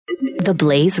the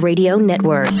Blaze Radio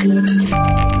Network.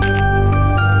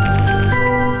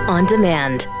 On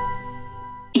demand.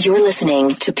 You're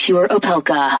listening to Pure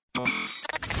Opelka.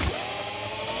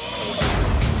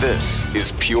 This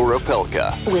is Pure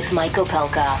Opelka. With Mike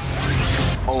Opelka.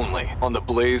 Only on the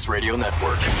Blaze Radio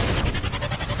Network.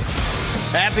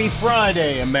 Happy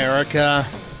Friday, America.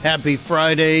 Happy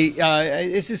Friday.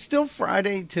 Is it still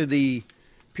Friday to the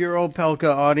Pure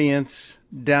Opelka audience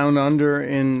down under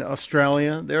in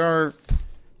Australia? There are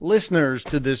listeners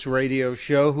to this radio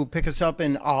show who pick us up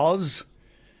in Oz.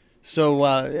 So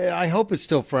I hope it's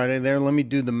still Friday there. Let me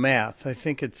do the math. I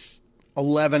think it's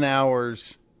 11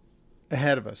 hours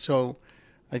ahead of us. So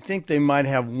I think they might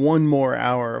have one more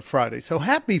hour of Friday. So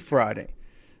happy Friday.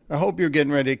 I hope you're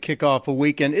getting ready to kick off a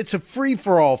weekend. It's a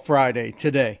free-for-all Friday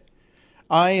today.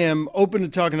 I am open to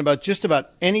talking about just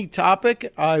about any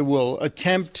topic. I will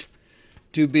attempt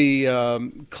to be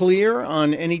clear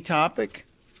on any topic.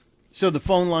 So the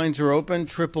phone lines are open,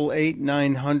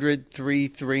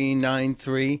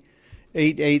 888-900-3393,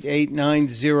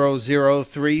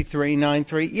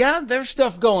 888-900-3393. Yeah, there's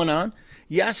stuff going on.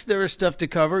 Yes, there is stuff to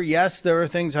cover. Yes, there are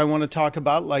things I want to talk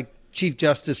about, like Chief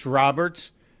Justice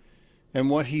Roberts and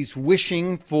what he's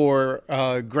wishing for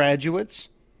graduates.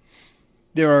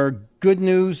 There are good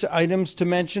news items to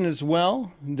mention as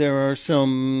well. There are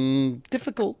some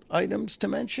difficult items to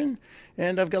mention.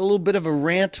 And I've got a little bit of a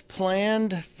rant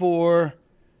planned for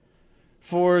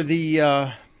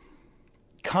the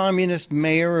communist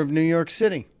mayor of New York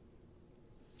City,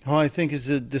 who I think is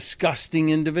a disgusting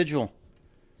individual.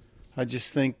 I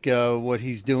just think what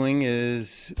he's doing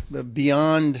is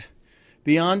beyond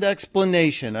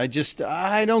explanation. I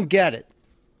don't get it.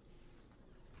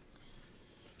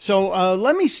 So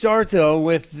let me start, though,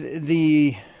 with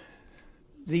the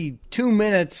 2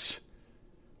 minutes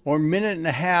or minute and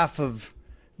a half of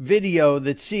video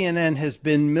that CNN has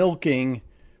been milking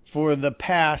for the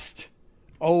past,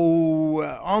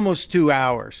 almost 2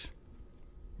 hours.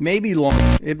 Maybe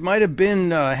longer. It might have been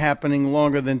happening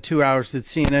longer than 2 hours that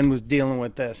CNN was dealing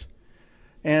with this.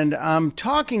 And I'm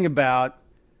talking about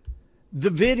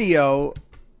the video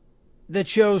that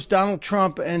shows Donald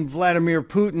Trump and Vladimir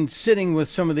Putin sitting with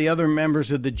some of the other members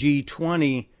of the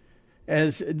G20.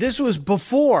 As this was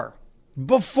before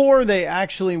they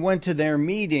actually went to their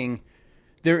meeting,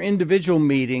 their individual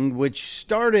meeting, which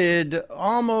started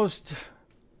almost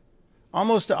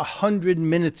 100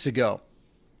 minutes ago.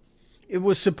 It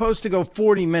was supposed to go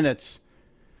 40 minutes.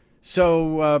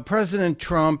 So President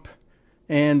Trump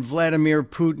and Vladimir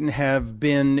Putin have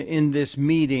been in this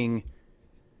meeting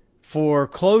for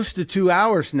close to 2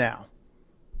 hours now.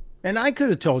 And I could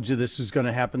have told you this was going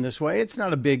to happen this way. It's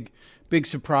not a big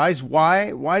surprise.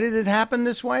 Why did it happen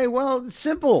this way? Well, it's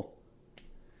simple.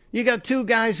 You got two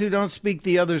guys who don't speak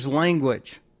the other's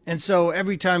language. And so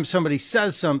every time somebody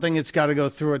says something, it's got to go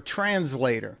through a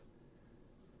translator.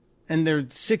 And there are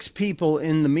 6 people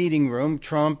in the meeting room: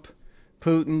 Trump,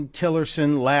 Putin,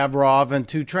 Tillerson, Lavrov, and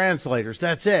 2 translators.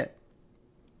 That's it.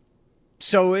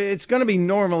 So it's going to be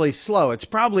normally slow. It's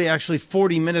probably actually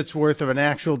 40 minutes worth of an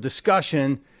actual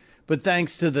discussion, but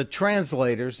thanks to the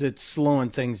translators, it's slowing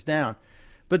things down.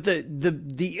 But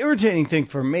the irritating thing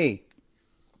for me,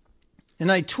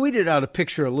 and I tweeted out a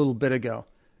picture a little bit ago,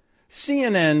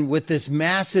 CNN with this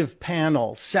massive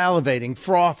panel, salivating,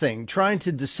 frothing, trying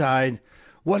to decide,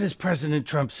 what is President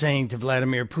Trump saying to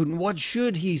Vladimir Putin? What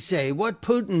should he say? What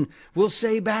Putin will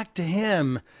say back to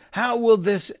him? How will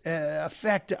this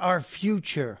affect our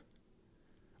future?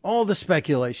 All the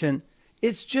speculation.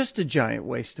 It's just a giant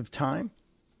waste of time.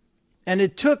 And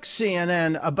it took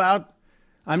CNN about,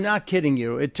 I'm not kidding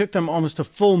you, it took them almost a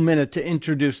full minute to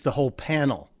introduce the whole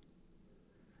panel.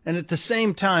 And at the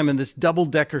same time, in this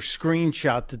double-decker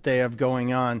screenshot that they have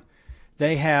going on,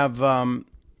 they have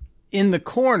in the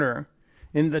corner,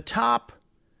 in the top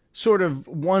sort of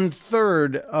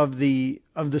 1/3 of the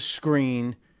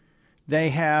screen, they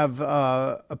have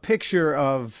a picture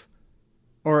of,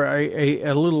 or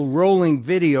a little rolling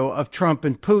video of Trump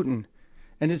and Putin.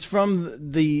 And it's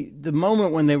from the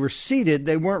moment when they were seated.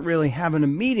 They weren't really having a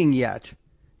meeting yet.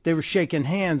 They were shaking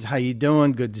hands. How you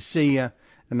doing? Good to see you.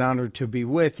 An honor to be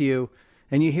with you.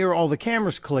 And you hear all the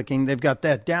cameras clicking. They've got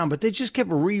that down, but they just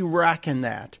kept re-racking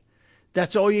that.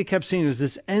 That's all you kept seeing, was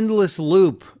this endless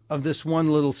loop of this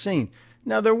one little scene.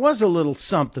 Now, there was a little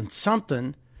something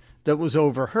that was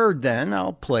overheard then.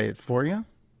 I'll play it for you.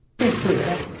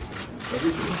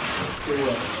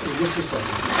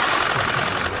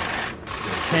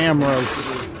 Cameras.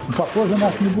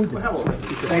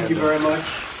 Thank you very much.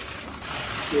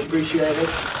 We appreciate it.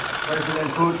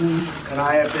 President Putin and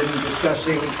I have been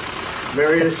discussing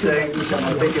various things, and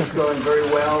I think it's going very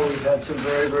well. We've had some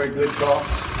very, very good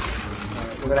talks.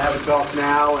 We're going to have a talk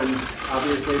now, and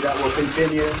obviously that will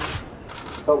continue.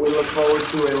 But we look forward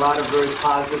to a lot of very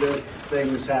positive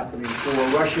things happening for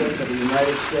Russia, for the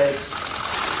United States,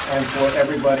 and for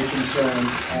everybody concerned.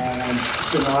 And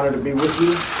it's an honor to be with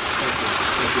you.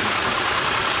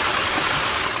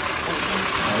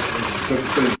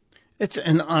 Thank you. It's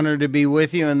an honor to be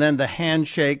with you. And then the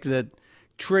handshake that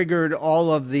triggered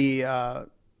all of the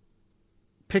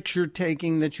picture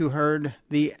taking that you heard.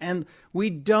 And we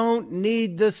don't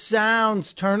need the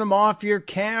sounds. Turn them off your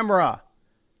camera.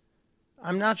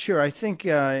 I'm not sure. I think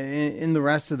in the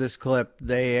rest of this clip,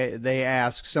 they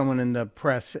ask, someone in the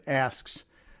press asks,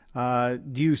 do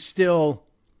you still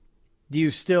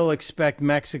expect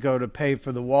Mexico to pay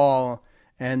for the wall?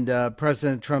 And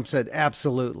President Trump said,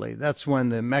 absolutely. That's when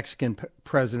the Mexican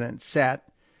president sat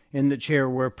in the chair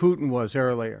where Putin was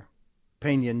earlier,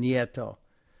 Peña Nieto.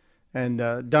 And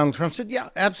Donald Trump said, yeah,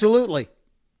 absolutely.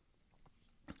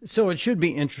 So it should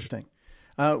be interesting.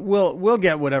 We'll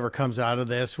get whatever comes out of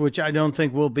this, which I don't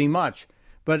think will be much.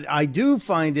 But I do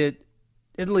find it,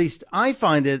 at least I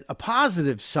find it, a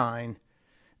positive sign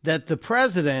that the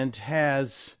president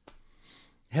has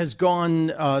gone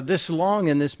this long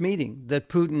in this meeting, that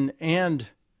Putin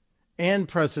and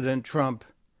President Trump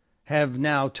have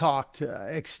now talked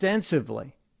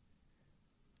extensively.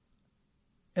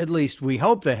 At least we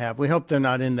hope they have. We hope they're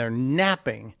not in there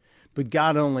napping, but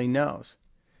God only knows.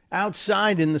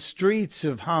 Outside in the streets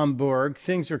of Hamburg,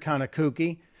 things are kind of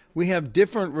kooky. We have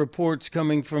different reports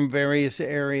coming from various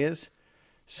areas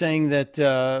saying that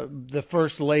the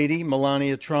First Lady,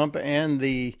 Melania Trump, and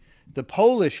the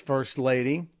Polish First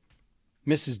Lady,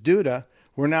 Mrs. Duda,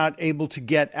 were not able to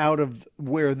get out of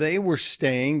where they were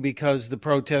staying because the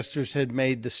protesters had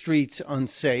made the streets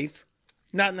unsafe.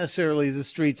 Not necessarily the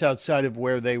streets outside of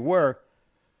where they were,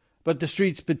 but the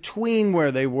streets between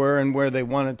where they were and where they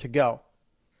wanted to go.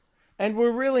 And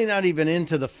we're really not even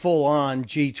into the full-on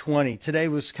G20. Today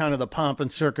was kind of the pomp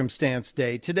and circumstance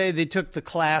day. Today they took the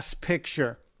class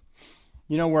picture,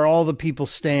 where all the people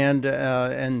stand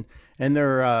and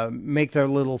they're make their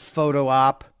little photo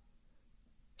op.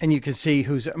 And you can see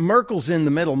Merkel's in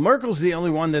the middle. Merkel's the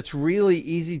only one that's really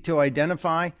easy to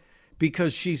identify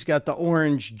because she's got the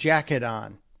orange jacket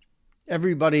on.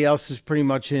 Everybody else is pretty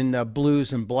much in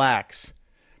blues and blacks.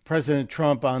 President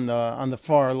Trump on the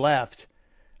far left.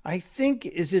 I think,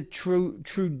 is it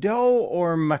Trudeau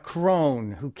or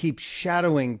Macron who keeps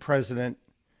shadowing President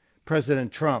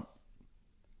Trump?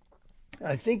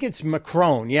 I think it's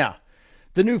Macron, yeah.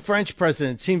 The new French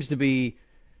president seems to be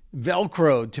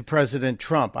Velcroed to President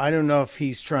Trump. I don't know if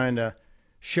he's trying to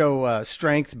show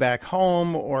strength back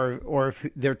home or if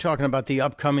they're talking about the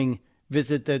upcoming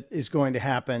visit that is going to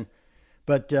happen.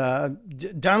 But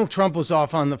Donald Trump was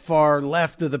off on the far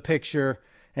left of the picture,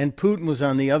 and Putin was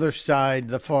on the other side,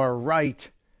 the far right,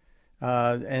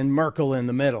 and Merkel in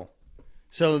the middle.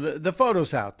 So the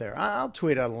photo's out there. I'll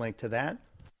tweet out a link to that.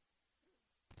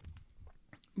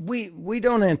 We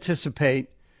don't anticipate,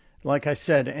 like I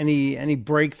said, any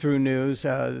breakthrough news.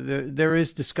 There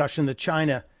is discussion that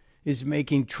China is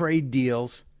making trade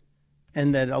deals,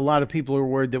 and that a lot of people are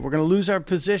worried that we're going to lose our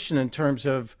position in terms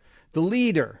of the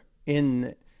leader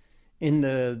in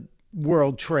the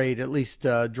world trade, at least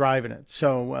driving it.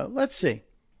 So let's see.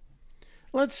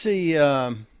 Let's see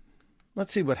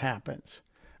what happens.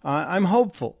 I'm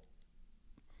hopeful.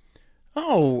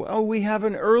 Oh, we have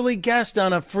an early guest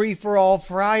on a Free for All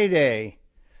Friday.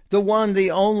 The one,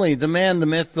 the only, the man, the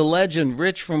myth, the legend,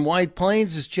 Rich from White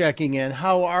Plains is checking in.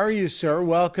 How are you, sir?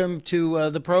 Welcome to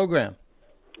the program.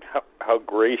 How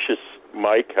gracious,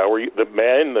 Mike. How are you? The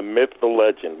man, the myth, the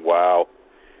legend. Wow.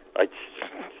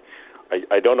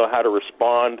 I don't know how to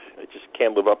respond. I just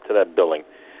can't live up to that billing.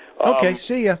 Okay,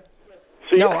 see ya.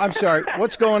 No, I'm sorry.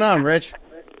 What's going on, Rich?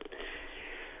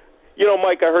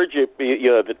 Mike, I heard you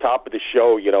at the top of the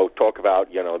show, talk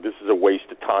about, this is a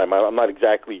waste of time. I'm not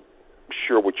exactly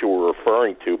sure what you were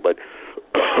referring to, but,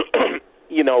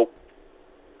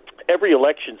 every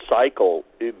election cycle,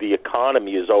 the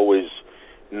economy is always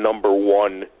number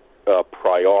one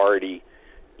priority,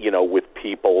 with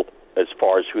people as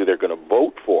far as who they're going to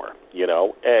vote for,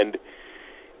 and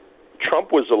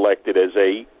Trump was elected as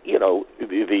a, he's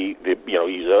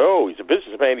a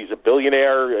businessman, he's a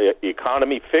billionaire,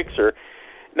 economy fixer.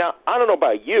 Now, I don't know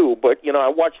about you, but, I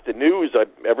watched the news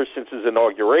ever since his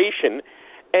inauguration,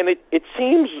 and it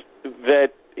seems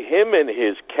that him and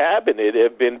his cabinet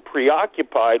have been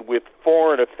preoccupied with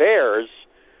foreign affairs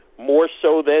more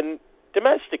so than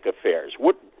domestic affairs.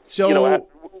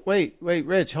 Wait,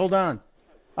 Rich, hold on.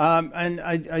 And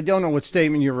I don't know what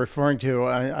statement you're referring to.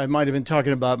 I might have been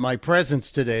talking about my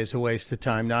presence today as a waste of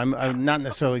time. Now, I'm not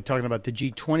necessarily talking about the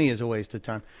G20 as a waste of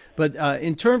time. But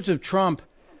in terms of Trump,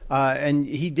 and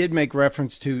he did make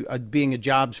reference to being a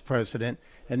jobs president,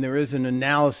 and there is an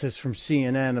analysis from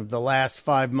CNN of the last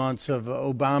 5 months of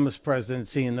Obama's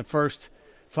presidency and the first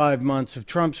 5 months of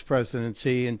Trump's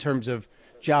presidency in terms of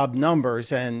job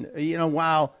numbers. And,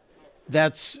 while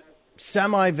that's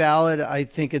semi-valid, I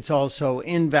think it's also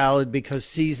invalid because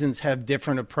seasons have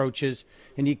different approaches,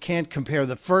 and you can't compare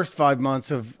the first 5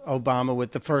 months of Obama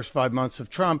with the first 5 months of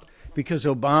Trump because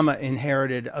Obama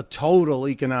inherited a total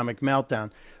economic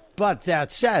meltdown. But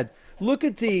that said, look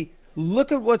at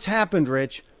what's happened,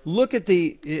 Rich.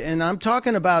 And I'm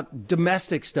talking about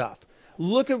domestic stuff.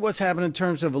 Look at what's happened in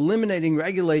terms of eliminating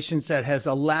regulations that has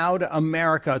allowed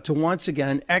America to once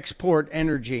again export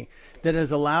energy, that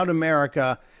has allowed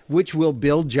America, which will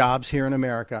build jobs here in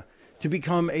America, to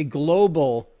become a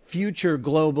future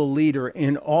global leader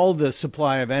in all the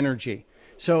supply of energy.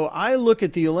 So I look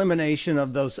at the elimination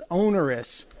of those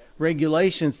onerous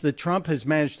regulations that Trump has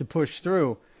managed to push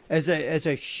through as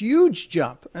a huge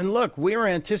jump. And look, we were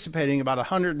anticipating about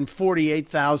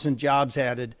 148,000 jobs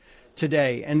added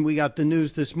today. And we got the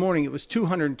news this morning, it was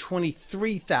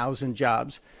 223,000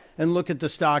 jobs. And look at the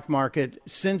stock market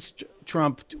since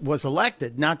Trump was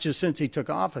elected, not just since he took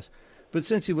office, but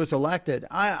since he was elected.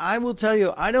 I will tell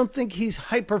you, I don't think he's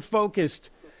hyper-focused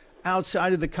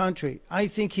outside of the country. I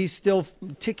think he's still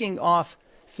ticking off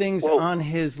things on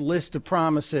his list of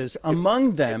promises,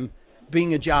 among them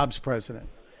being a jobs president.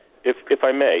 If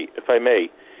I may.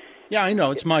 Yeah, I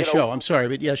know. It's my show. I'm sorry,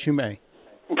 but yes, you may.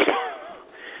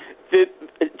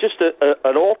 Just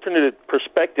an alternate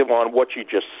perspective on what you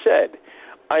just said.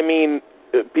 I mean,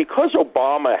 because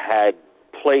Obama had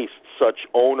placed such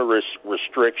onerous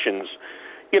restrictions,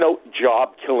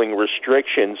 job-killing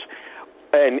restrictions,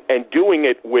 and doing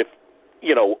it with,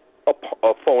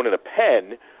 a phone and a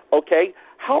pen, okay,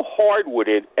 how hard would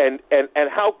it, and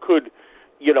how could,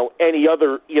 any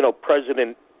other,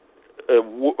 president,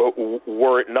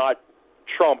 were it not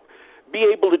Trump, be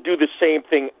able to do the same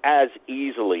thing as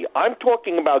easily? I'm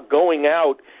talking about going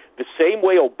out the same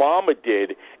way Obama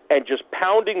did and just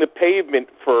pounding the pavement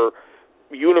for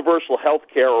universal health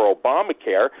care or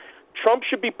Obamacare. Trump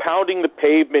should be pounding the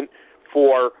pavement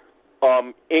for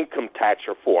income tax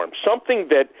reform, something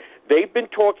that they've been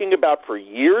talking about for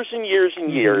years and years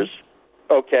and years,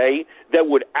 okay, that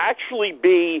would actually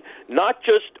be not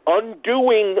just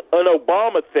undoing an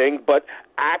Obama thing, but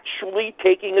actually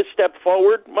taking a step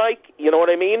forward, Mike. You know what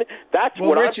I mean? That's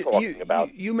what Rich, I'm talking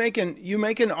about. You make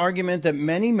an argument that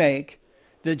many make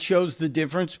that shows the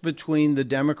difference between the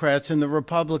Democrats and the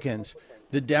Republicans.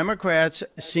 The Democrats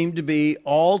seem to be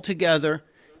all together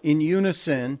in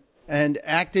unison and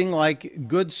acting like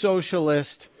good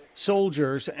socialist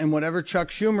soldiers, and whatever Chuck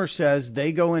Schumer says,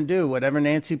 they go and do. Whatever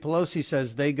Nancy Pelosi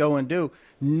says, they go and do.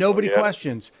 Nobody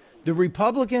questions. The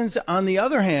Republicans, on the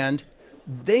other hand,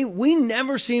 we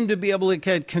never seem to be able to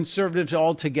get conservatives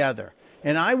all together.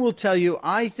 And I will tell you,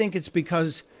 I think it's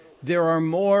because there are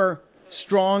more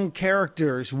strong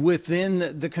characters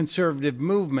within the conservative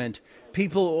movement.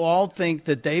 People all think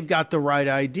that they've got the right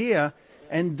idea,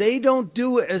 and they don't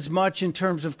do as much in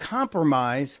terms of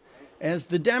compromise as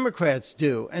the Democrats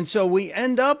do. And so we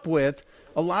end up with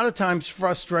a lot of times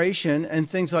frustration and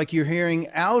things like you're hearing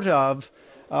out of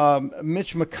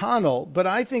Mitch McConnell. But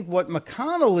I think what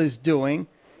McConnell is doing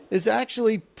is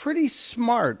actually pretty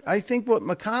smart. I think what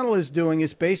McConnell is doing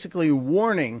is basically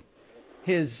warning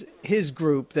his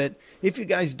group that if you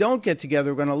guys don't get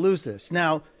together, we're going to lose this.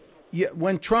 Now,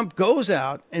 when Trump goes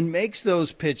out and makes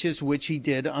those pitches, which he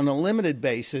did on a limited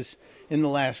basis in the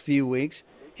last few weeks,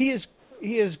 he is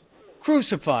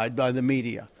crucified by the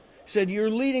media. Said,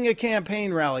 you're leading a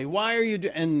campaign rally. Why are you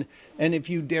and if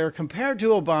you dare compare to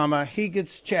Obama, he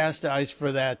gets chastised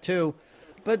for that too.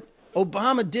 But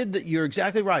Obama did that. You're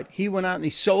exactly right. He went out and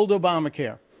he sold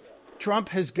Obamacare. Trump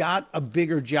has got a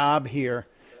bigger job here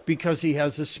because he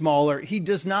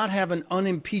does not have an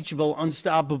unimpeachable,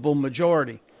 unstoppable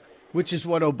majority, which is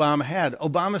what Obama had.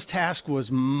 Obama's task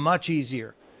was much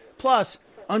easier. Plus,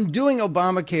 undoing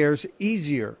Obamacare is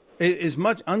easier.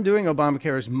 Undoing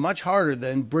Obamacare is much harder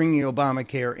than bringing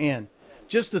Obamacare in.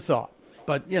 Just a thought.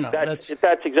 But, that's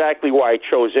exactly why I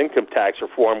chose income tax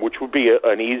reform, which would be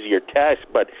an easier task.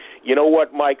 But you know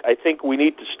what, Mike? I think we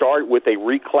need to start with a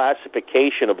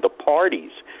reclassification of the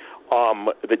parties.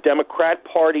 The Democrat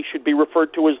Party should be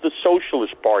referred to as the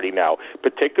Socialist Party now,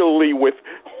 particularly with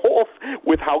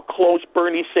how close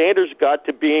Bernie Sanders got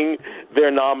to being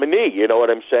their nominee. You know what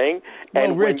I'm saying?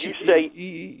 And well, Rich, when you say,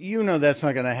 you know that's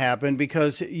not going to happen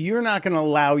because you're not going to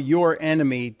allow your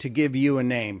enemy to give you a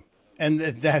name,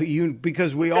 and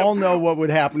because we all know what would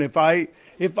happen if I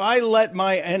let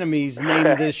my enemies name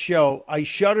this show. I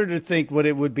shudder to think what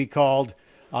it would be called.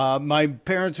 My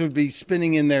parents would be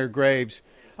spinning in their graves.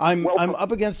 I'm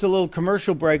up against a little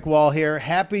commercial break wall here.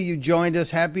 Happy you joined us.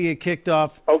 Happy you kicked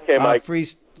off. Okay, Mike.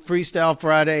 Freestyle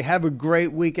Friday. Have a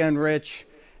great weekend, Rich,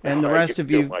 and the rest of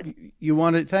you. You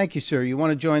want to? Thank you, sir. You want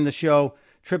to join the show?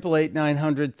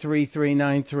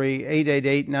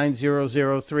 888-900-3393,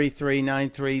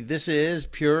 888-900-3393. This is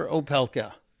Pure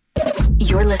Opelka.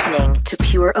 You're listening to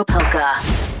Pure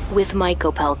Opelka with Mike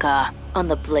Opelka on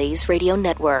the Blaze Radio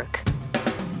Network.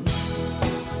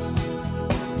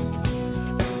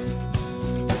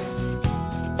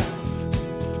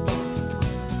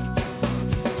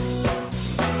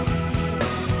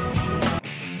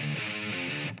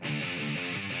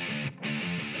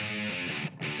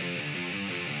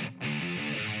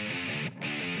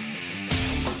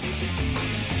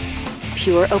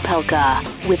 Pure Opelka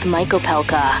with Mike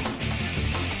Opelka.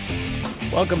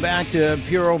 Welcome back to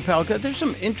Pure Opelka. There's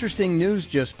some interesting news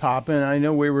just popping. I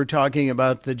know we were talking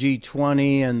about the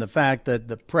G20 and the fact that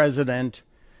the president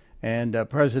and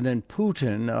President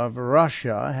Putin of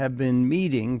Russia have been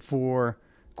meeting for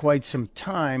quite some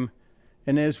time.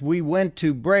 And as we went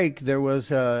to break, there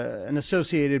was an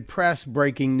Associated Press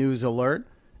breaking news alert.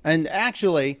 And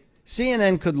actually,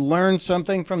 CNN could learn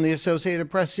something from the Associated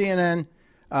Press. CNN,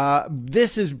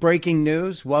 this is breaking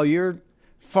news while you're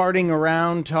farting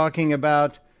around talking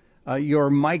about your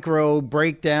micro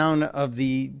breakdown of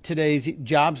today's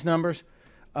jobs numbers.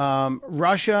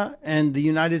 Russia and the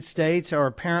United States are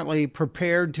apparently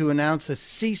prepared to announce a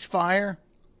ceasefire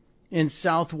in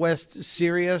southwest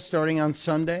Syria starting on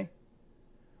Sunday.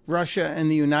 Russia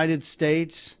and the United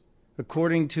States,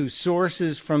 according to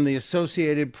sources from the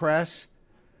Associated Press,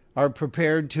 are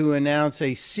prepared to announce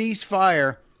a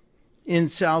ceasefire in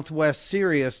southwest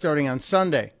Syria starting on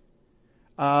Sunday.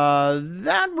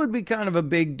 That would be kind of a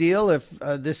big deal if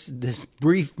this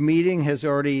brief meeting has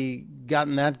already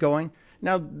gotten that going.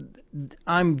 Now,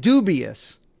 I'm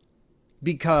dubious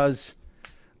because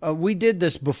we did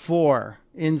this before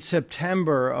in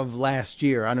September of last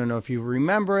year. I don't know if you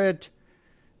remember it.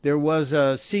 There was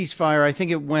a ceasefire. I think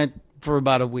it went for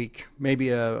about a week, maybe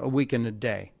a week and a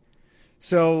day.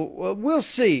 So we'll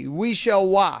see. We shall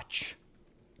watch.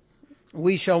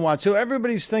 We shall watch. So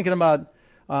everybody's thinking about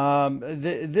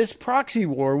this proxy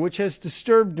war, which has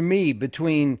disturbed me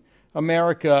between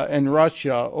America and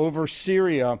Russia over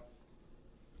Syria.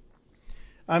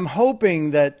 I'm hoping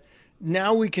that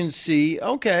now we can see,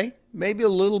 okay, maybe a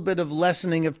little bit of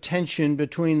lessening of tension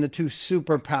between the two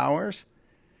superpowers.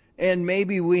 And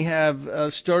maybe we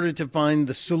have started to find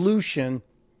the solution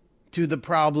to the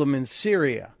problem in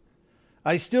Syria.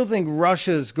 I still think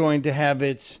Russia is going to have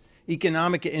its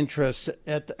economic interests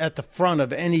at the front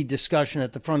of any discussion,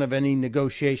 at the front of any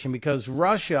negotiation, because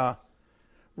Russia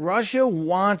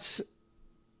wants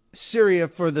Syria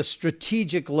for the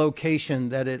strategic location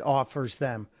that it offers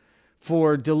them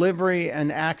for delivery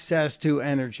and access to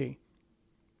energy.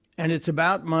 And it's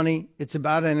about money. It's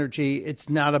about energy. It's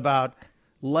not about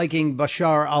liking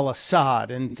Bashar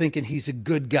al-Assad and thinking he's a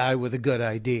good guy with a good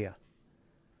idea.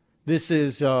 This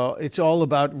is, it's all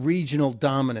about regional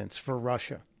dominance for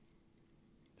Russia.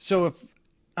 So if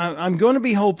I'm going to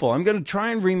be hopeful, I'm going to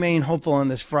try and remain hopeful on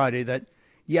this Friday that,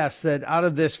 yes, that out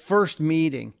of this first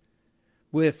meeting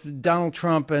with Donald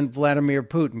Trump and Vladimir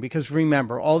Putin, because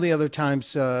remember, all the other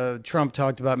times Trump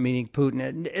talked about meeting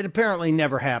Putin, it apparently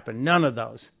never happened, none of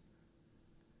those.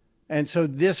 And so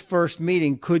this first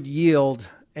meeting could yield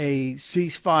a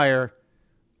ceasefire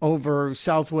over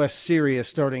southwest Syria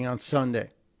starting on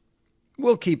Sunday.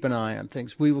 We'll keep an eye on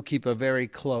things. We will keep a very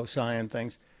close eye on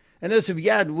things. And as of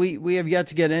yet, we have yet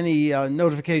to get any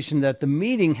notification that the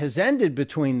meeting has ended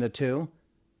between the two.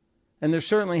 And there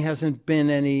certainly hasn't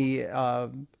been any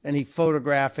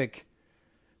photographic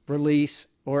release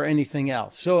or anything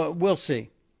else. So we'll see.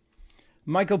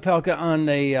 Mike Opelka on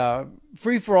a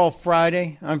free-for-all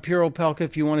Friday. I'm Pure Opelka.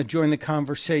 If you want to join the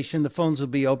conversation, the phones will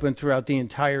be open throughout the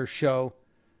entire show.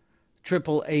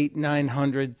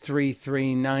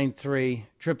 888-900-3393.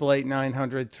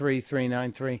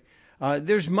 888-900-3393.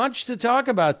 There's much to talk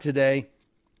about today.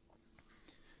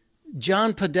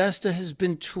 John Podesta has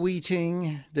been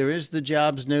tweeting. There is the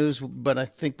jobs news, but I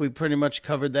think we pretty much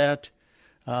covered that.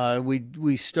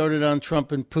 We started on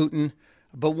Trump and Putin.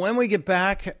 But when we get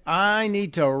back, I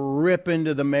need to rip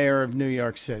into the mayor of New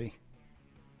York City.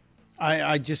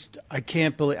 I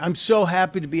can't believe. I'm so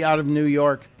happy to be out of New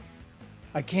York.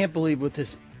 I can't believe what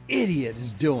this idiot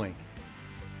is doing.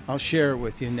 I'll share it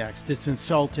with you next. It's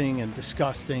insulting and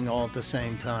disgusting all at the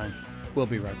same time. We'll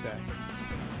be right back.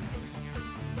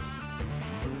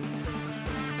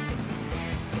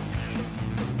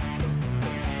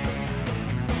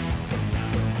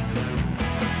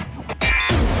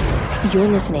 You're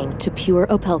listening to Pure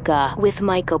Opelka with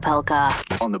Mike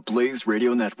Opelka on the Blaze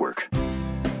Radio Network.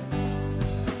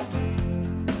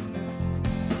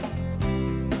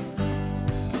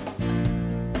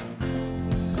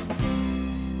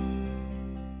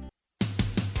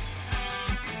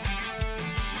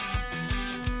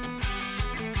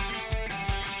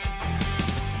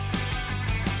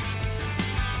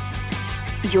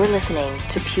 You're listening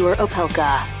to Pure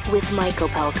Opelka with Mike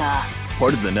Opelka.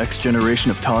 Part of the next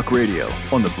generation of talk radio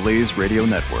on the Blaze Radio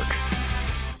Network.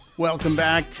 Welcome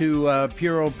back to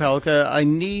Pure Opelka. I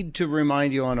need to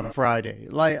remind you on a Friday,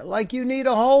 like you need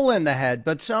a hole in the head,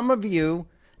 but some of you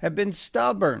have been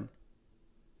stubborn.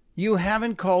 You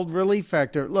haven't called Relief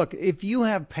Factor. Look, if you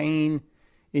have pain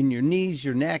in your knees,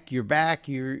 your neck, your back,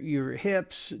 your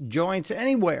hips, joints,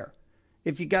 anywhere,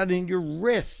 if you got it in your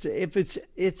wrists, if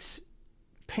it's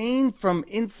pain from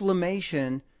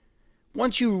inflammation,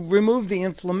 once you remove the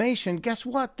inflammation, guess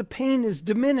what? The pain is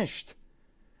diminished.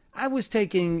 I was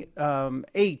taking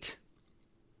 8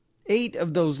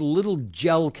 of those little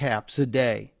gel caps a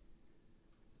day,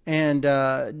 and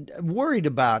worried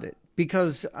about it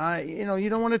because you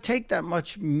don't want to take that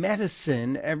much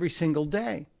medicine every single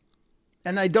day,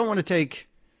 and I don't want to take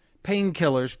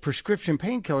painkillers, prescription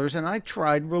painkillers. And I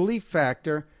tried Relief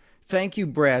Factor. Thank you,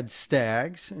 Brad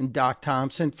Staggs and Doc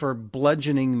Thompson, for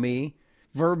bludgeoning me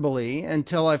verbally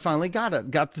until I finally got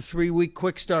it. Got the 3-week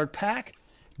quick start pack.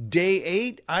 Day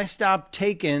 8, I stopped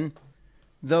taking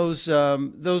those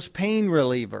pain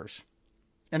relievers,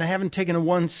 and I haven't taken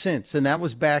one since. And that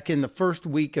was back in the first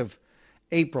week of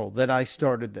April that I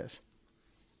started this.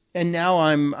 And now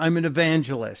I'm an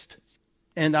evangelist,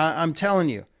 and I'm telling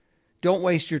you, don't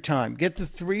waste your time. Get the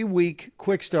 3-week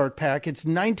quick start pack. It's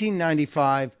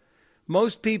 $19.95.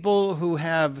 Most people who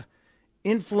have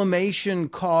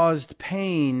inflammation-caused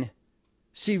pain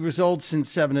see results in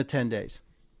 7 to 10 days.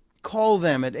 Call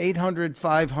them at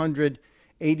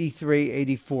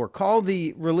 800-500-8384. Call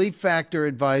the Relief Factor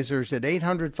advisors at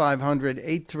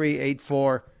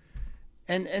 800-500-8384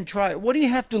 and try it. What do you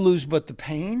have to lose but the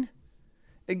pain?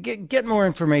 Get more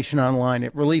information online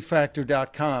at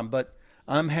relieffactor.com, but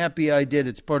I'm happy I did.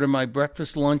 It's part of my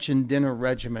breakfast, lunch, and dinner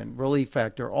regimen. Relief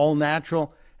Factor, all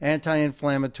natural,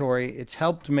 anti-inflammatory. It's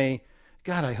helped me.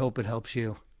 God, I hope it helps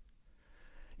you.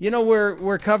 You know,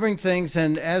 we're covering things,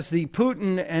 and as the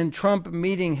Putin and Trump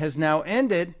meeting has now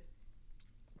ended,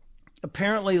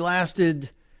 apparently lasted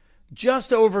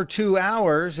just over 2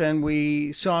 hours, and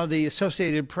we saw the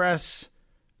Associated Press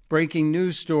breaking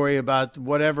news story about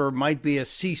whatever might be a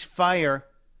ceasefire.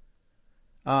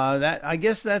 That I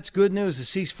guess that's good news, a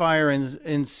ceasefire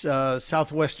in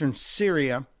southwestern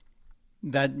Syria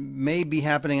that may be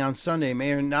happening on Sunday,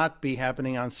 may or not be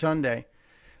happening on Sunday.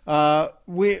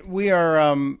 We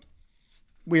are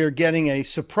getting a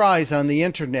surprise on the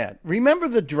internet. Remember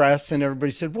the dress, and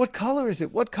everybody said, "What color is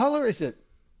it? What color is it?"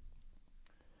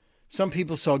 Some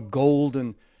people saw gold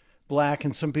and black,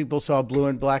 and some people saw blue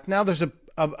and black. Now there's a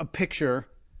picture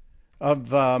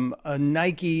of a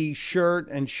Nike shirt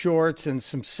and shorts and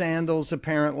some sandals,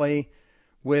 apparently,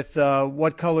 with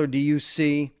what color do you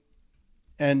see?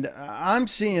 And I'm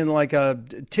seeing like a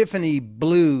Tiffany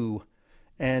blue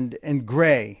and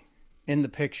gray in the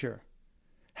picture.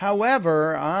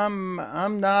 However,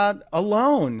 I'm not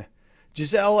alone.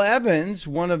 Giselle Evans,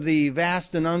 one of the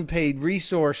vast and unpaid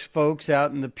resource folks out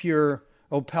in the Pure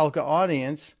Opelka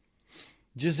audience,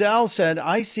 Giselle said,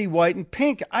 "I see white and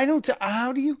pink."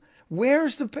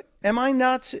 Where's am I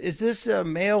nuts? Is this a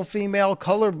male, female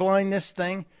color blindness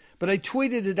thing? But I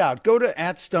tweeted it out. Go to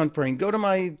 @StuntBrain. Go to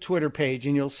my Twitter page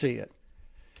and you'll see it.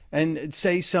 And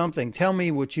say something. Tell me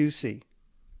what you see.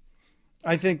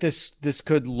 I think this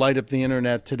could light up the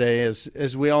internet today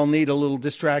as we all need a little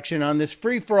distraction on this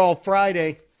Free-for-All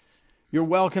Friday. You're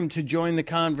welcome to join the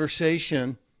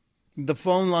conversation. The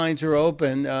phone lines are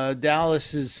open.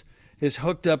 Dallas is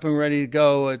hooked up and ready to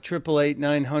go at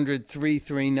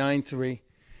 888-900-3393,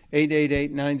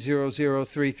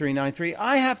 888-900-3393.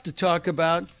 I have to talk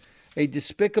about a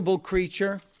despicable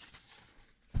creature.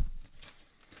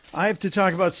 I have to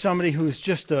talk about somebody who's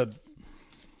just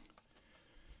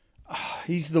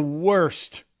he's the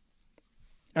worst.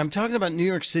 I'm talking about New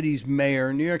York City's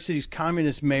mayor, New York City's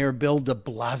communist mayor, Bill de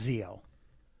Blasio.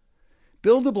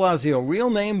 Bill de Blasio, real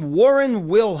name Warren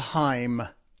Wilhelm.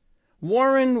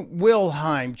 Warren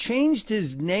Wilhelm changed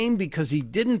his name because he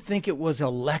didn't think it was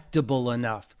electable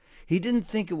enough. He didn't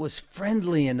think it was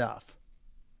friendly enough.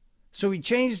 So he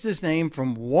changed his name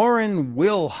from Warren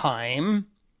Wilhelm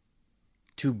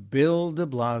to Bill de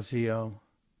Blasio.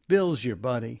 Bill's your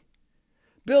buddy.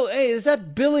 Bill, hey, is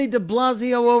that Billy de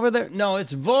Blasio over there? No,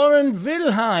 it's Warren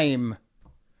Wilhelm.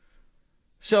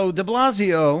 So de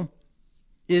Blasio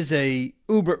is a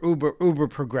uber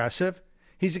progressive.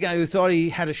 He's a guy who thought he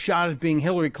had a shot at being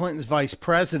Hillary Clinton's vice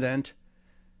president.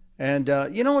 And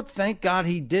you know what? Thank God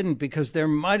he didn't, because there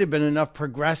might have been enough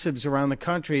progressives around the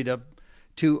country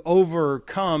to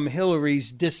overcome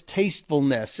Hillary's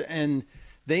distastefulness, and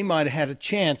they might have had a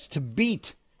chance to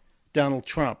beat Donald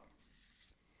Trump.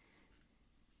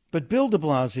 But Bill de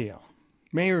Blasio,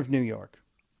 mayor of New York,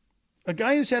 a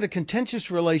guy who's had a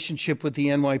contentious relationship with the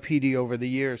NYPD over the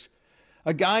years,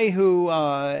 a guy who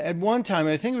at one time,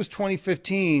 I think it was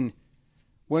 2015,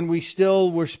 when we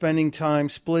still were splitting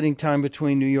time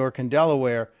between New York and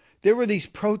Delaware, there were these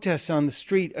protests on the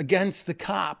street against the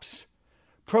cops.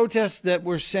 Protests that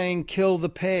were saying, kill the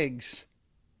pigs.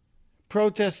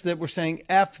 Protests that were saying,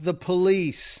 F the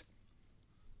police.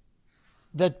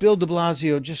 That Bill de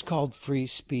Blasio just called free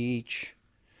speech.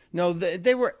 No,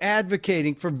 they were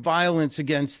advocating for violence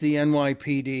against the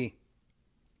NYPD.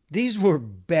 These were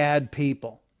bad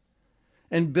people.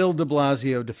 And Bill de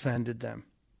Blasio defended them.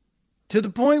 To the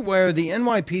point where the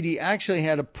NYPD actually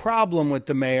had a problem with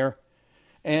the mayor.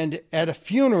 And at a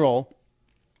funeral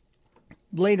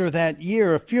later that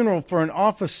year, a funeral for an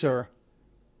officer,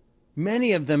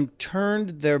 many of them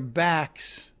turned their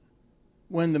backs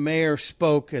when the mayor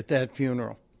spoke at that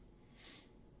funeral.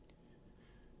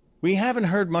 We haven't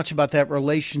heard much about that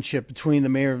relationship between the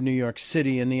mayor of New York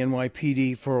City and the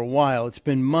NYPD for a while. It's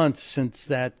been months since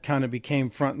that kind of became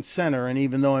front and center. And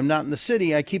even though I'm not in the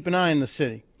city, I keep an eye on the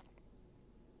city.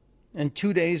 And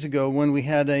 2 days ago, when we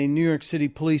had a New York City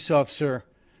police officer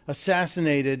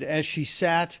assassinated as she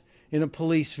sat in a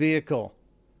police vehicle,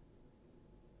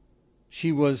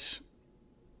 she was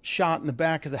shot in the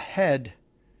back of the head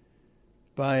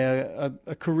by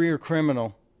a career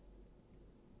criminal.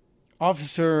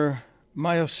 Officer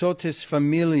Myosotis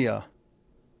Familia,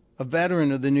 a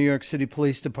veteran of the New York City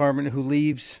Police Department who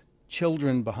leaves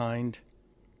children behind,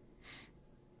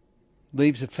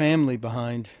 leaves a family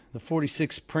behind. The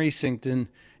 46th precinct in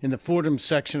the Fordham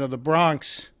section of the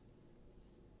Bronx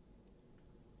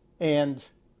and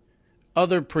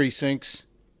other precincts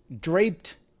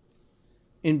draped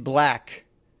in black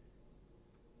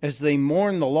as they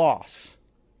mourn the loss.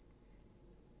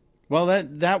 Well,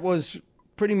 that was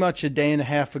pretty much a day and a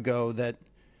half ago that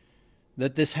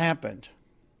this happened.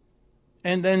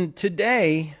 And then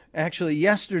today, actually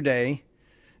yesterday,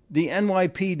 the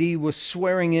NYPD was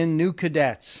swearing in new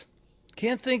cadets.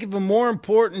 Can't think of a more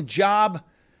important job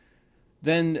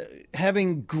than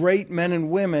having great men and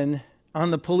women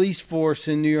on the police force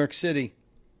in New York City.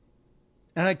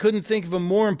 And I couldn't think of a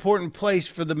more important place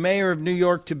for the mayor of New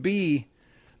York to be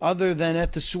other than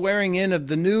at the swearing in of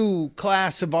the new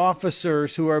class of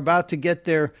officers who are about to get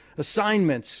their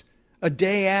assignments a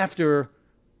day after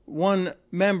one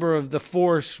member of the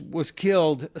force was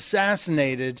killed,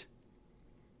 assassinated.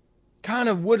 Kind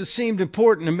of would have seemed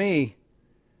important to me.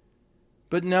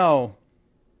 But no,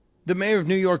 the mayor of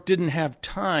New York didn't have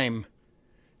time,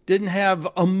 didn't have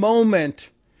a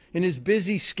moment in his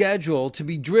busy schedule to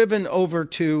be driven over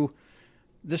to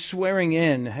the swearing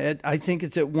in. I think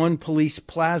it's at One Police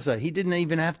Plaza. He didn't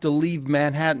even have to leave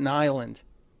Manhattan Island.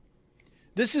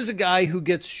 This is a guy who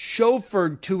gets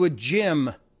chauffeured to a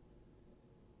gym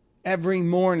every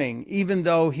morning, even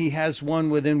though he has one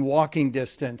within walking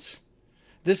distance.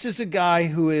 This is a guy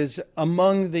who is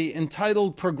among the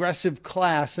entitled progressive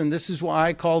class, and this is why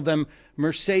I call them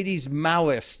Mercedes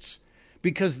Maoists,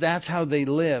 because that's how they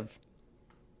live.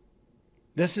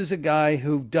 This is a guy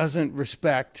who doesn't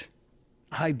respect,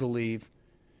 I believe,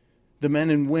 the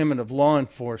men and women of law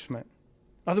enforcement.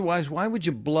 Otherwise, why would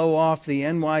you blow off the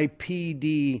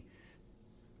NYPD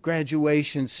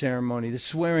graduation ceremony, the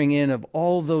swearing in of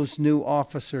all those new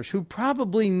officers who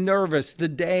probably nervous the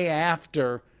day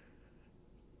after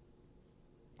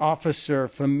Officer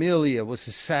Familia was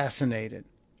assassinated?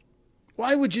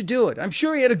 Why would you do it? I'm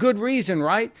sure he had a good reason,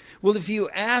 right? Well, if you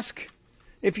ask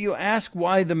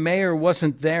why the mayor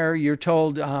wasn't there, you're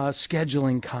told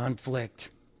scheduling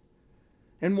conflict.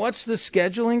 And what's the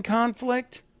scheduling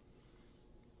conflict?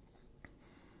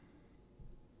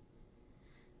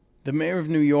 The mayor of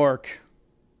New York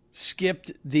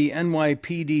skipped the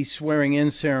NYPD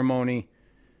swearing-in ceremony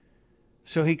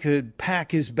so he could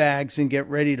pack his bags and get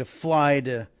ready to fly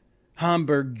to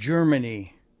Hamburg,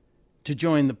 Germany, to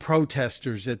join the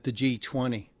protesters at the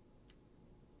G20.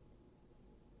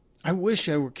 I wish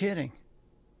I were kidding.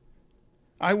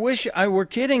 I wish I were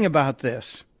kidding about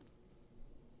this.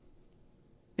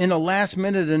 In a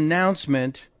last-minute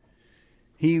announcement,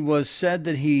 he said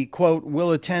that he, quote,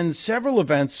 will attend several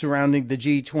events surrounding the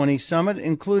G20 summit,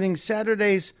 including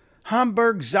Saturday's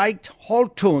Hamburg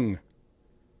Zeithaltung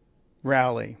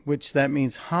rally, which that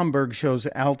means Hamburg shows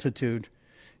altitude.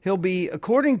 He'll be,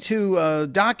 according to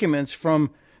documents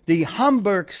from the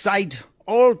Hamburg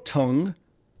Zeithaltung,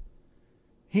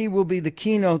 he will be the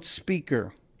keynote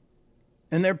speaker.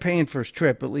 And they're paying for his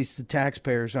trip, at least the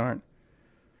taxpayers aren't.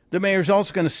 The mayor's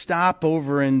also going to stop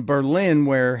over in Berlin,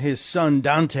 where his son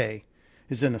Dante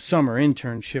is in a summer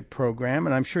internship program,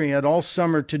 and I'm sure he had all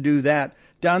summer to do that.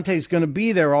 Dante's going to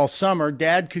be there all summer.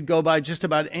 Dad could go by just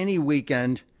about any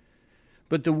weekend,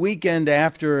 but the weekend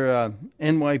after an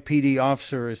NYPD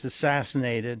officer is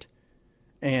assassinated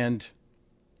and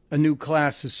a new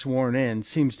class is sworn in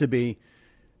seems to be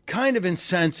kind of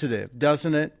insensitive,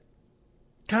 doesn't it?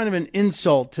 Kind of an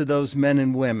insult to those men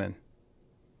and women.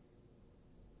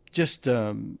 Just,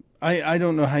 I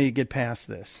don't know how you get past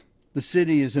this. The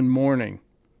city is in mourning.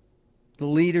 The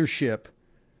leadership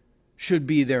should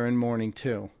be there in mourning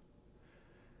too.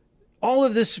 All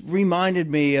of this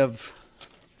reminded me of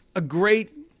a great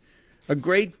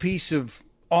piece of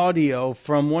audio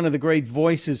from one of the great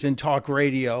voices in talk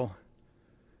radio.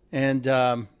 And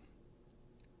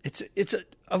it's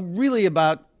really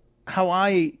about how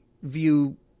I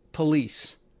view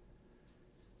police.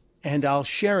 And I'll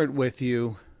share it with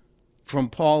you from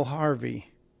Paul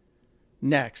Harvey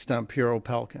next on Pure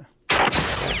Opelka.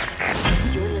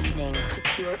 You're listening to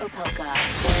Pure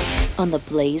Opelka on the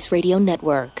Blaze Radio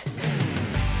Network.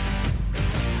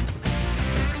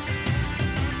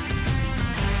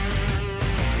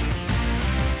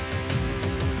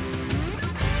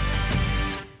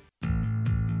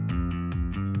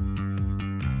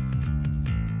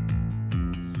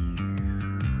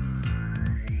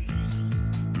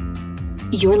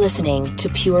 You're listening to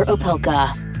Pure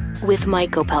Opelka with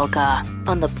Mike Opelka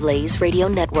on the Blaze Radio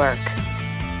Network.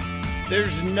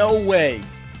 There's no way,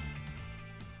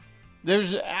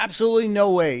 there's absolutely no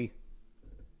way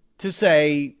to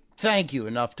say thank you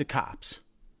enough to cops.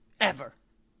 Ever.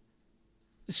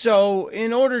 So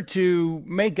in order to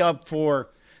make up for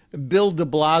Bill de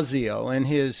Blasio and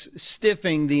his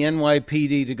stiffing the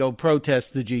NYPD to go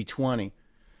protest the G20,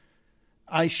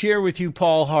 I share with you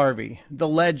Paul Harvey, the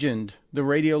legend, the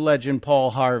radio legend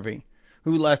Paul Harvey,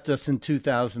 who left us in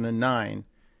 2009,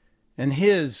 and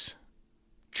his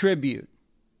tribute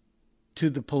to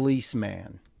the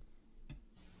policeman.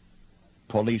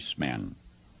 Policeman.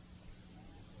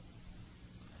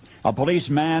 A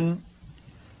policeman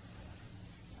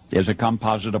is a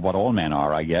composite of what all men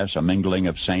are, I guess, a mingling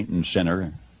of saint and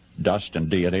sinner, dust and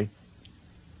deity.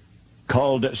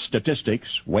 Culled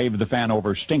statistics, wave the fan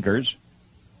over stinkers,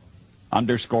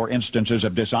 underscore instances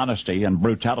of dishonesty and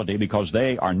brutality because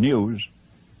they are news.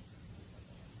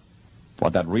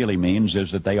 What that really means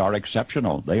is that they are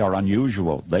exceptional, they are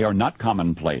unusual, they are not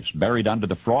commonplace. Buried under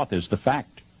the froth is the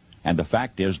fact. And the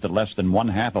fact is that less than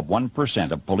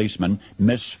 0.5% of policemen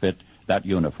misfit that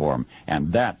uniform.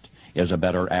 And that is a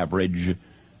better average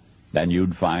than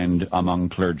you'd find among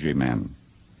clergymen.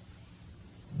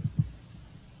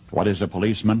 What is a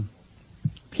policeman?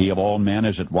 He of all men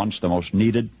is at once the most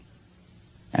needed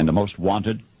and the most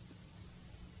wanted,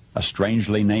 a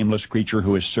strangely nameless creature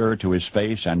who is sir to his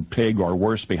face and pig or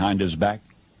worse behind his back.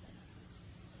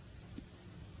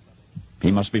 He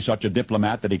must be such a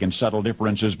diplomat that he can settle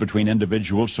differences between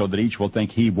individuals so that each will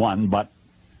think he won, but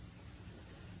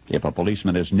if a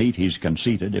policeman is neat, he's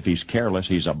conceited. If he's careless,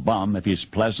 he's a bum. If he's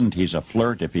pleasant, he's a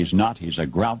flirt. If he's not, he's a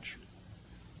grouch.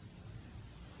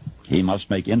 He must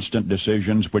make instant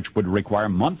decisions which would require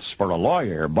months for a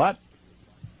lawyer, but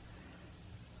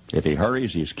if he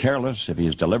hurries, he's careless. If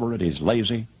he's deliberate, he's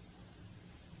lazy.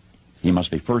 He must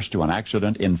be first to an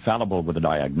accident, infallible with a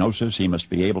diagnosis. He must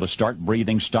be able to start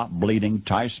breathing, stop bleeding,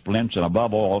 tie splints, and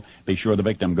above all, be sure the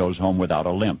victim goes home without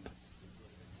a limp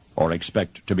or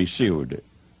expect to be sued.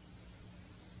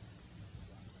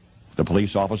 The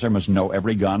police officer must know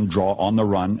every gun, draw on the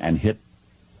run, and hit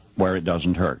where it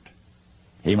doesn't hurt.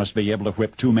 He must be able to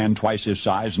whip two men twice his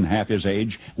size and half his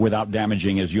age without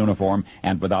damaging his uniform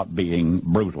and without being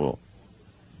brutal.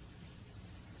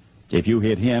 If you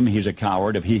hit him, he's a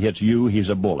coward. If he hits you, he's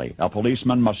a bully. A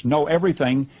policeman must know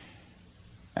everything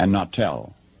and not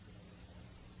tell.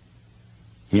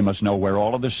 He must know where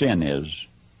all of the sin is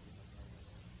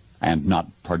and not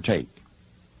partake.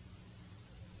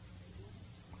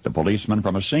 The The policeman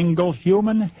from a single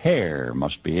human hair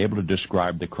must be able to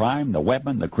describe the crime, the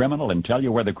weapon, the criminal, and tell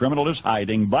you where the criminal is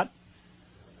hiding. But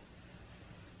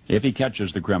if he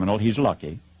catches the criminal, he's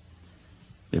lucky.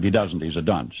 If he doesn't, he's a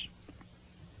dunce.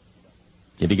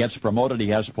 If he gets promoted, he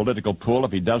has political pull.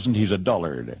 If he doesn't, he's a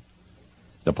dullard.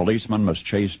 The policeman must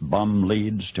chase bum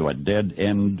leads to a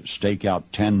dead-end stakeout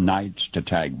 10 nights to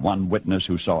tag one witness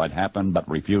who saw it happen but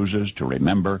refuses to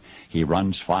remember. He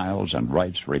runs files and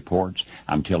writes reports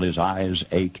until his eyes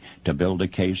ache to build a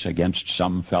case against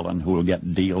some felon who will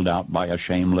get dealed out by a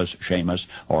shameless Seamus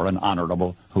or an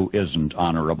honorable who isn't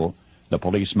honorable. The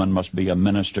policeman must be a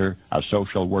minister, a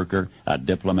social worker, a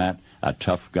diplomat, a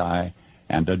tough guy,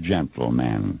 and a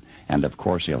gentleman. And, of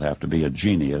course, he'll have to be a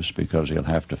genius because he'll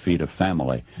have to feed a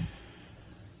family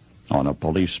on a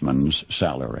policeman's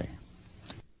salary.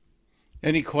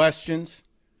 Any questions?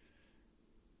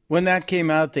 When that came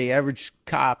out, the average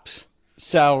cop's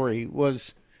salary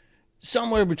was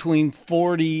somewhere between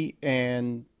 $40,000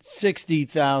 and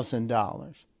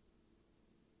 $60,000.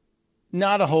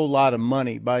 Not a whole lot of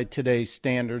money by today's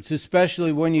standards,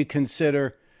 especially when you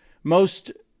consider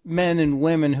most men and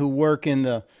women who work in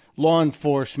the law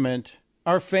enforcement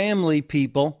are family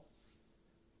people,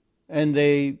 and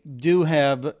they do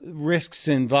have risks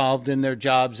involved in their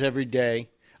jobs every day.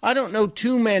 I don't know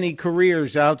too many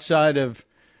careers outside of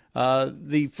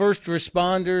the first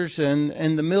responders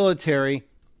and the military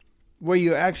where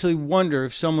you actually wonder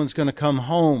if someone's going to come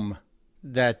home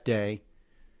that day,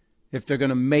 if they're going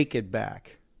to make it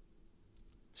back.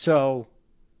 So,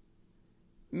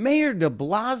 Mayor de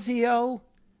Blasio,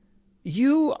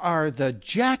 you are the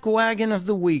jackwagon of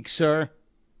the week, sir.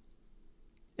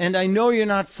 And I know you're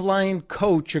not flying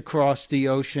coach across the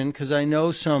ocean because I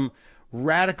know some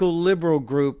radical liberal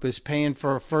group is paying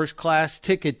for a first-class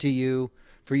ticket to you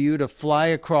for you to fly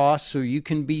across so you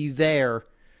can be there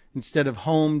instead of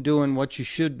home doing what you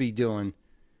should be doing,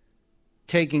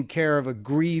 taking care of a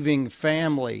grieving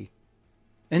family,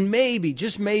 and maybe,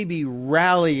 just maybe,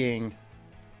 rallying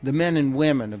the men and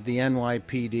women of the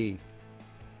NYPD.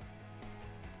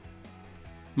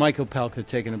 Mike Opelka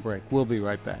taking a break. We'll be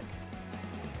right back.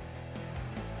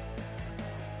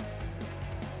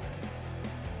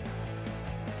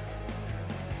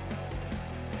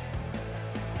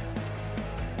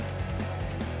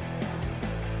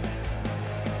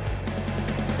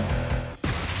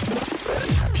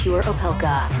 Pure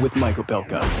Opelka. With Mike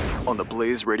Opelka on the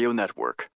Blaze Radio Network.